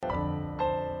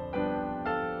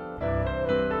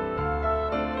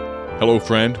Hello,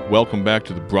 friend. Welcome back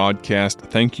to the broadcast.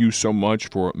 Thank you so much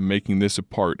for making this a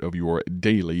part of your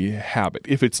daily habit.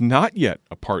 If it's not yet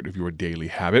a part of your daily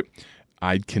habit,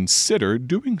 I'd consider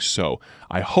doing so.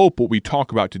 I hope what we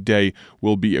talk about today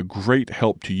will be a great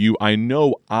help to you. I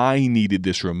know I needed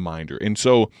this reminder, and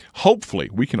so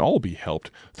hopefully we can all be helped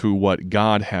through what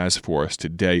God has for us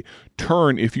today.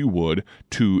 Turn, if you would,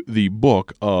 to the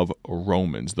book of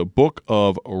Romans. The book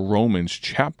of Romans,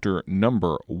 chapter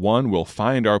number 1. We'll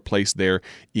find our place there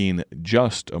in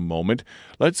just a moment.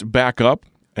 Let's back up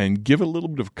and give a little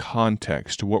bit of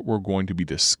context to what we're going to be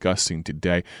discussing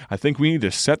today. I think we need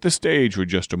to set the stage for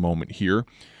just a moment here.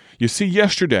 You see,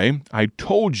 yesterday I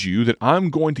told you that I'm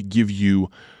going to give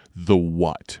you the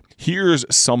what. Here's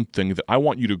something that I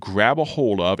want you to grab a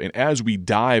hold of, and as we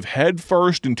dive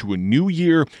headfirst into a new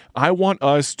year, I want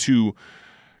us to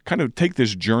kind of take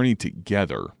this journey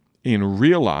together and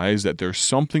realize that there's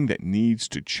something that needs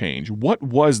to change. What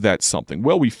was that something?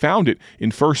 Well, we found it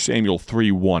in 1 Samuel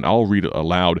 3:1. I'll read it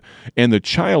aloud. And the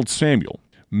child Samuel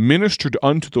ministered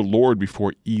unto the Lord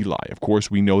before Eli. Of course,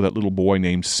 we know that little boy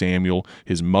named Samuel.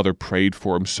 His mother prayed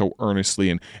for him so earnestly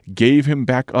and gave him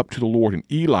back up to the Lord.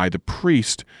 And Eli, the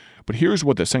priest, but here's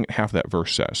what the second half of that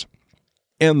verse says.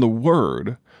 And the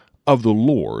word of the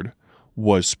Lord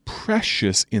was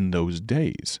precious in those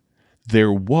days.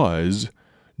 There was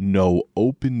no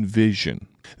open vision.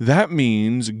 That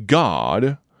means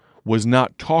God was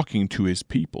not talking to his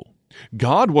people.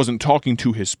 God wasn't talking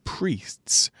to his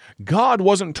priests. God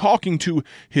wasn't talking to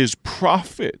his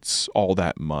prophets all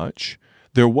that much.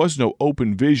 There was no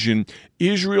open vision.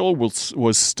 Israel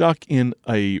was stuck in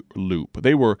a loop.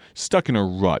 They were stuck in a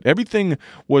rut. Everything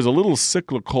was a little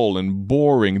cyclical and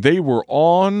boring. They were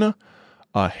on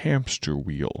a hamster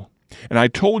wheel. And I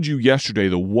told you yesterday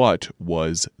the what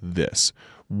was this.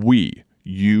 We,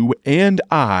 you and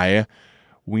I,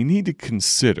 we need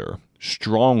to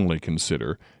strongly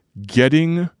consider,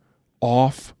 getting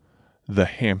off the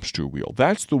hamster wheel.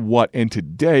 That's the what, and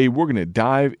today we're going to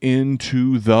dive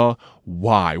into the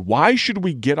why. Why should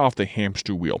we get off the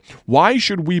hamster wheel? Why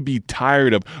should we be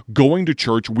tired of going to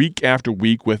church week after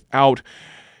week without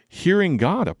hearing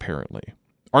God, apparently?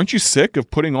 Aren't you sick of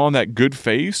putting on that good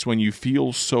face when you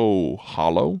feel so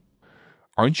hollow?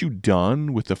 Aren't you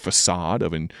done with the facade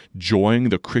of enjoying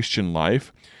the Christian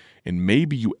life? And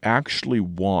maybe you actually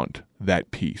want that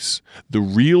peace, the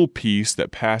real peace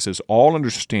that passes all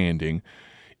understanding.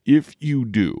 If you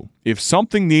do, if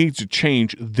something needs to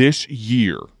change this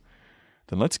year,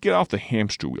 then let's get off the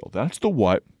hamster wheel. That's the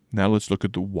what. Now let's look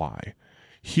at the why.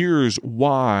 Here's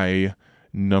why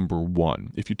number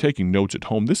 1. If you're taking notes at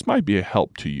home, this might be a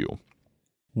help to you.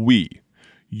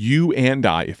 You and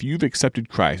I, if you've accepted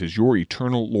Christ as your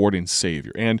eternal Lord and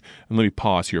Savior, and let me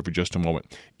pause here for just a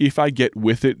moment. If I get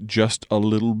with it just a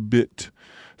little bit,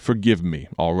 forgive me,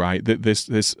 all right?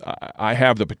 I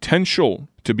have the potential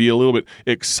to be a little bit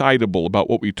excitable about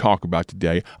what we talk about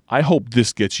today. I hope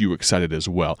this gets you excited as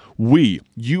well.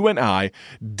 You and I,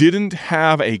 didn't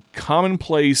have a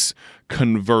commonplace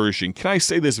conversion. Can I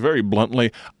say this very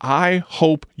bluntly? I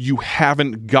hope you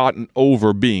haven't gotten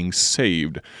over being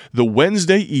saved. The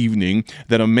Wednesday evening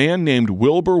that a man named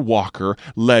Wilbur Walker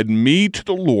led me to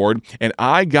the Lord and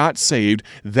I got saved,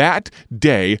 that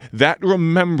day, that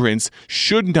remembrance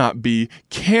cannot be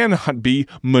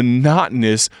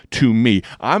monotonous to me.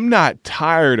 I'm not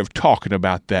tired of talking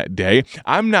about that day.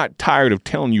 I'm not tired of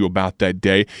telling you about that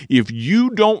day. If you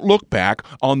don't look back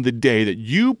on the day that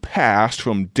you passed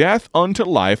from death unto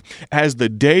life as the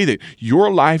day that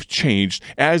your life changed,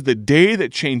 as the day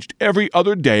that changed every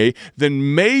other day,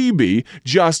 then maybe,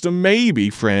 just a maybe,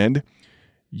 friend,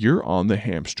 you're on the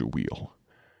hamster wheel.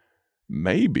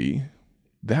 Maybe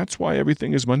that's why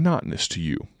everything is monotonous to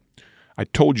you. I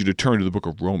told you to turn to the book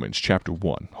of Romans, chapter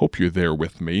 1. Hope you're there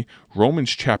with me.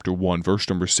 Romans chapter 1, verse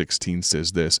number 16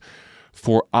 says this,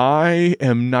 For I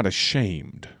am not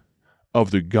ashamed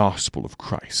of the gospel of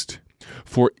Christ,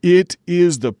 for it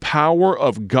is the power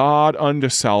of God unto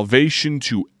salvation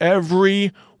to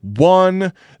every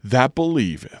one that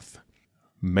believeth.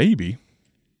 Maybe,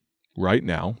 right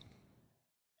now,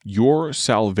 your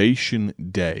salvation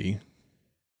day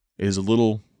is a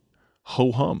little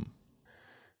ho-hum.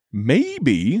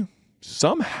 Maybe,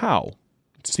 somehow,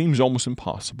 it seems almost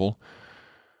impossible,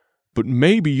 but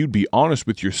maybe you'd be honest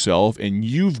with yourself and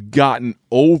you've gotten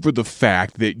over the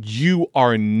fact that you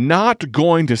are not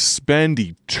going to spend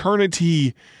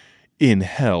eternity in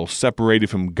hell separated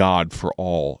from God for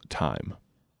all time.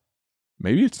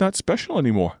 Maybe it's not special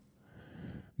anymore.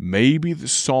 Maybe the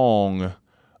song,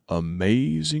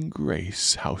 Amazing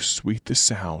Grace, how sweet the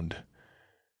sound.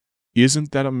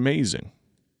 Isn't that amazing?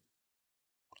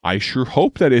 I sure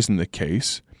hope that isn't the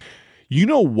case. You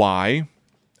know why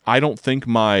I don't think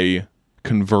my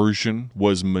conversion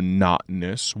was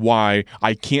monotonous, why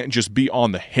I can't just be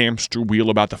on the hamster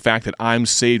wheel about the fact that I'm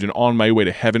saved and on my way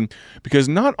to heaven? Because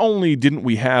not only didn't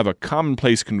we have a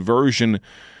commonplace conversion,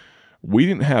 we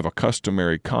didn't have a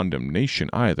customary condemnation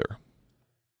either.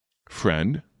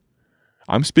 Friend,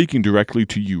 I'm speaking directly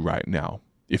to you right now.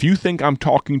 If you think I'm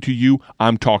talking to you,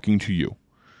 I'm talking to you.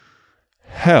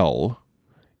 Hell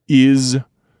is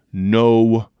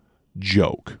no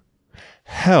joke.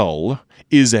 Hell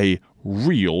is a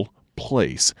real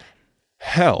place.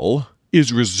 Hell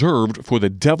is reserved for the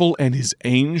devil and his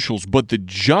angels, but the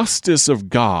justice of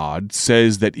God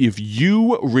says that if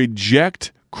you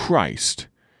reject Christ,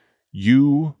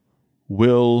 you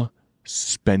will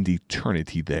spend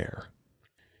eternity there.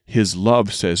 His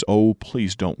love says, oh,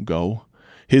 please don't go.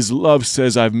 His love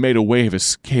says, I've made a way of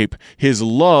escape. His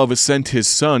love sent his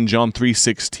son, John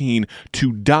 3:16,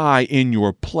 to die in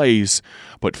your place.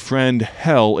 But friend,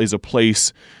 hell is a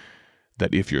place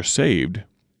that if you're saved,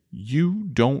 you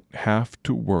don't have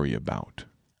to worry about.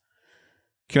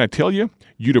 Can I tell you,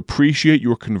 you'd appreciate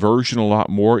your conversion a lot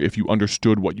more if you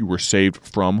understood what you were saved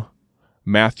from?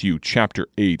 Matthew chapter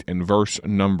 8 and verse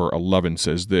number 11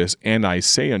 says this, and I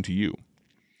say unto you,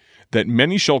 that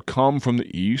many shall come from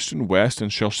the east and west,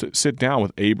 and shall sit down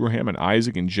with Abraham and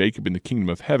Isaac and Jacob in the kingdom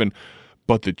of heaven,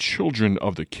 but the children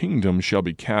of the kingdom shall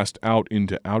be cast out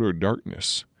into outer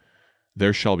darkness.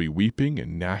 There shall be weeping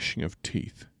and gnashing of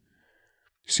teeth.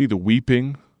 See, the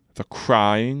weeping, the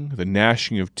crying, the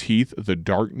gnashing of teeth, the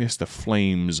darkness, the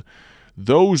flames,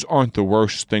 those aren't the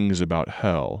worst things about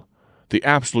hell. The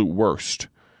absolute worst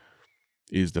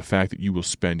is the fact that you will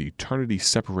spend eternity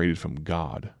separated from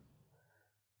God.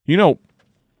 You know,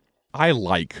 I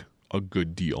like a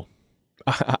good deal.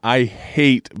 I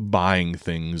hate buying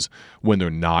things when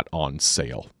they're not on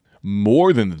sale.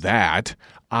 More than that,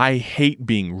 I hate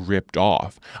being ripped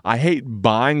off. I hate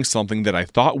buying something that I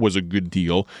thought was a good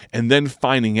deal and then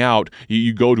finding out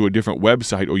you go to a different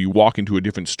website or you walk into a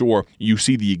different store, you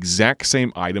see the exact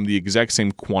same item, the exact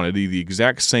same quantity, the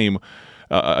exact same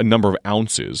number of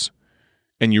ounces,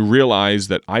 and you realize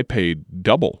that I paid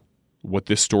double what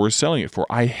this store is selling it for.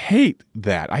 I hate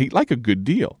that. I like a good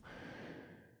deal.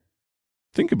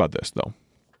 Think about this, though.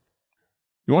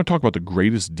 You want to talk about the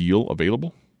greatest deal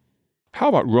available? How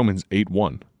about Romans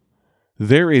 8:1?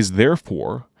 There is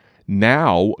therefore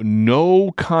now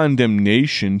no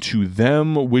condemnation to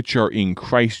them which are in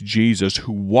Christ Jesus,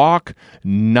 who walk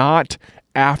not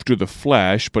after the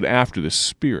flesh, but after the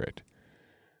Spirit.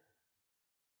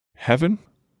 Heaven,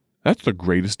 that's the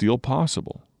greatest deal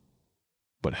possible.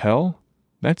 But hell,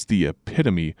 that's the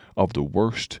epitome of the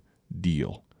worst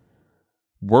deal.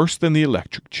 Worse than the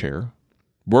electric chair,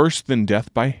 worse than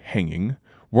death by hanging,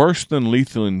 worse than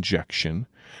lethal injection.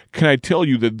 Can I tell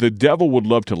you that the devil would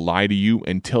love to lie to you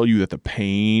and tell you that the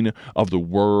pain of the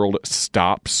world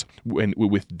stops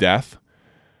with death?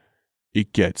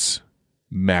 It gets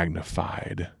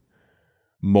magnified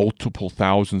multiple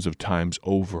thousands of times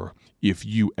over if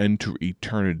you enter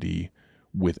eternity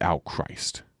without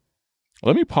Christ.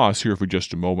 Let me pause here for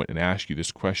just a moment and ask you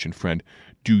this question, friend.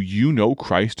 Do you know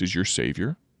Christ as your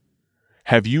Savior?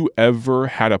 Have you ever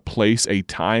had a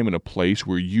time and a place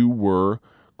where you were,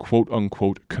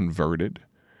 quote-unquote, converted?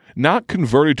 Not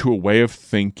converted to a way of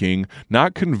thinking,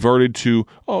 not converted to,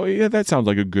 oh, yeah, that sounds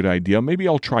like a good idea. Maybe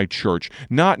I'll try church.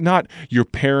 Not your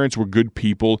parents were good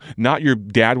people, not your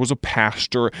dad was a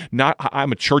pastor, not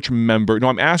I'm a church member. No,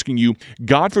 I'm asking you,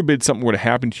 God forbid something were to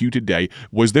happen to you today.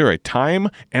 Was there a time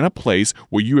and a place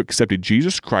where you accepted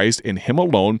Jesus Christ and Him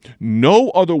alone,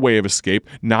 no other way of escape,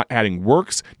 not adding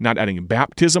works, not adding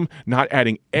baptism, not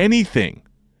adding anything?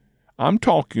 I'm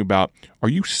talking about, are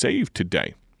you saved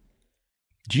today?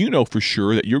 Do you know for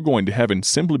sure that you're going to heaven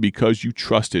simply because you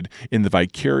trusted in the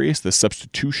vicarious, the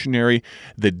substitutionary,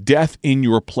 the death in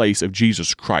your place of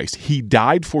Jesus Christ? He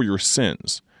died for your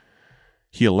sins.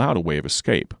 He allowed a way of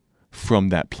escape from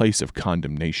that place of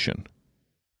condemnation.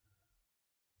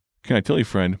 Can I tell you,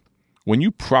 friend, when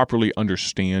you properly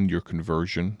understand your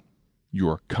conversion,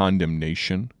 your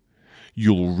condemnation,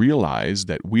 you'll realize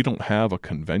that we don't have a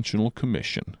conventional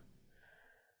commission.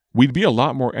 We'd be a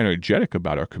lot more energetic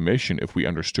about our commission if we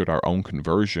understood our own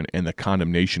conversion and the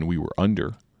condemnation we were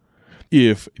under.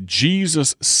 If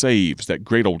Jesus saves, that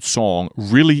great old song,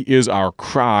 really is our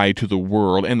cry to the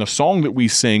world, and the song that we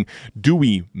sing, do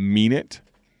we mean it?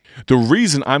 The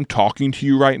reason I'm talking to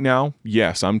you right now,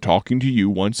 yes, I'm talking to you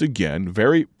once again,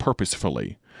 very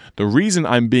purposefully. The reason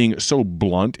I'm being so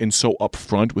blunt and so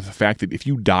upfront with the fact that if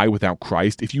you die without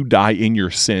Christ, if you die in your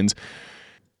sins,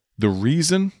 the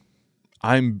reason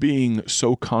I'm being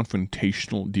so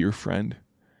confrontational, dear friend,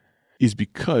 is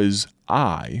because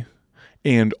I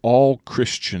and all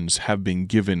Christians have been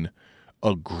given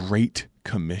a great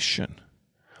commission.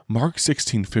 Mark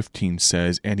 16:15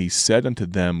 says, "And he said unto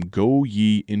them, Go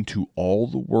ye into all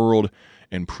the world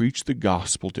and preach the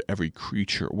gospel to every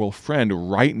creature." Well, friend,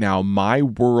 right now, my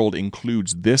world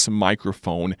includes this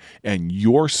microphone and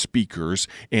your speakers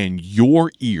and your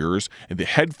ears and the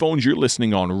headphones you're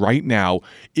listening on right now.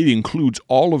 It includes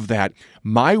all of that.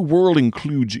 My world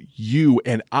includes you,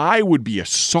 and I would be a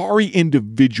sorry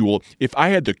individual if I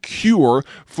had the cure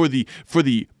for the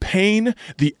pain,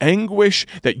 the anguish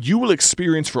that you will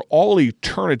experience for all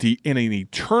eternity in an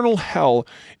eternal hell.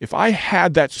 If I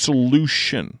had that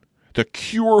solution, the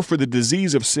cure for the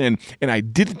disease of sin, and I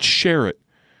didn't share it,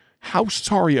 how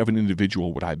sorry of an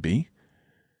individual would I be?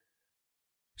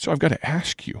 So I've got to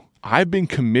ask you, I've been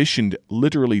commissioned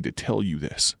literally to tell you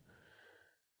this.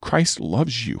 Christ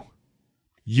loves you.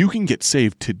 You can get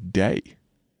saved today.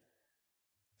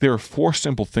 There are 4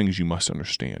 simple things you must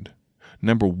understand.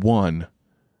 Number 1,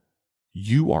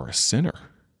 you are a sinner.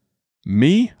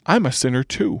 Me, I'm a sinner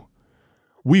too.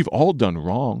 We've all done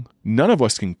wrong. None of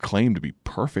us can claim to be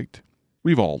perfect.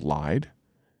 We've all lied.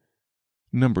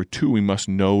 Number 2, we must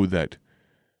know that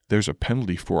there's a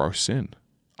penalty for our sin.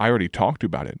 I already talked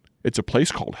about it. It's a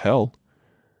place called hell.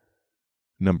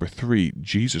 Number 3,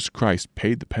 Jesus Christ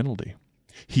paid the penalty.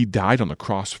 He died on the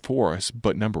cross for us.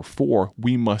 But number 4,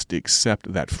 we must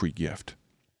accept that free gift.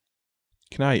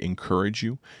 Can I encourage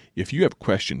you? If you have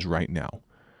questions right now,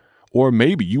 or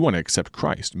maybe you want to accept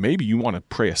Christ. Maybe you want to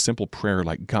pray a simple prayer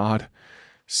like, God,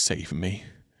 save me.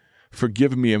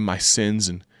 Forgive me of my sins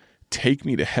and take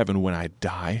me to heaven when I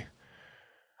die.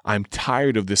 I'm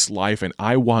tired of this life and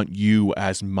I want you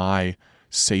as my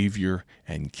Savior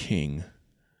and King.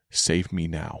 Save me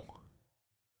now.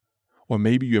 Or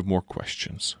maybe you have more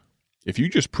questions. If you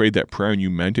just prayed that prayer and you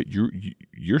meant it,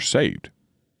 you're saved.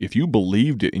 If you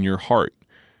believed it in your heart,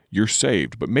 you're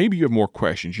saved. But maybe you have more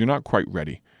questions. You're not quite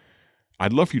ready.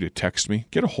 I'd love for you to text me.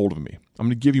 Get a hold of me. I'm going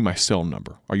to give you my cell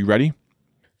number. Are you ready?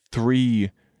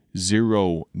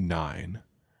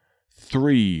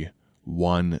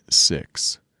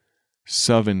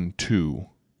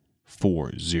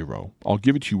 309-316-7240. I'll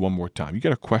give it to you one more time. You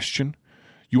got a question?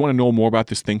 You want to know more about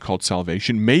this thing called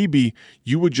salvation? Maybe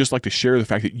you would just like to share the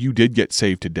fact that you did get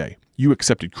saved today. You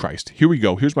accepted Christ. Here we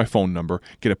go. Here's my phone number.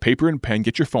 Get a paper and pen.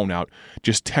 Get your phone out.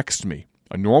 Just text me.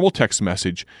 A normal text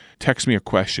message. Text me a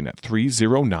question at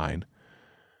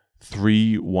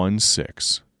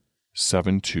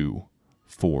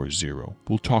 309-316-7240.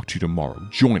 We'll talk to you tomorrow.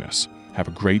 Join us. Have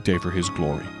a great day for His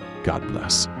glory. God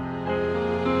bless.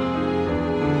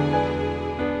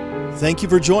 Thank you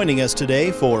for joining us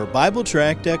today for Bible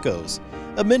Tract Echoes,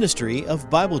 a ministry of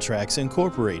Bible Tracts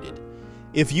Incorporated.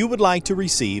 If you would like to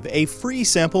receive a free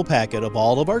sample packet of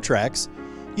all of our tracts,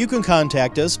 you can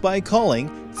contact us by calling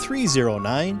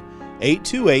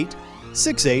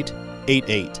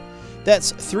 309-828-6888.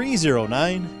 That's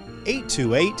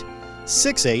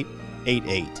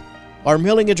 309-828-6888. Our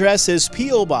mailing address is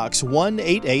P.O. Box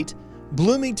 188,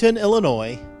 Bloomington,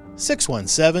 Illinois,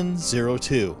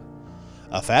 61702.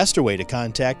 A faster way to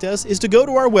contact us is to go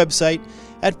to our website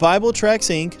at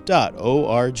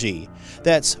BibleTractsInc.org.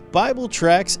 That's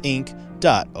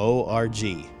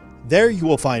BibleTractsInc.org. There you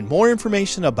will find more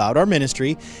information about our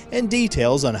ministry and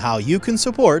details on how you can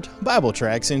support Bible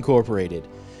Tracts Incorporated.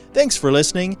 Thanks for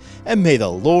listening, and may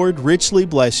the Lord richly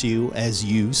bless you as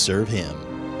you serve Him.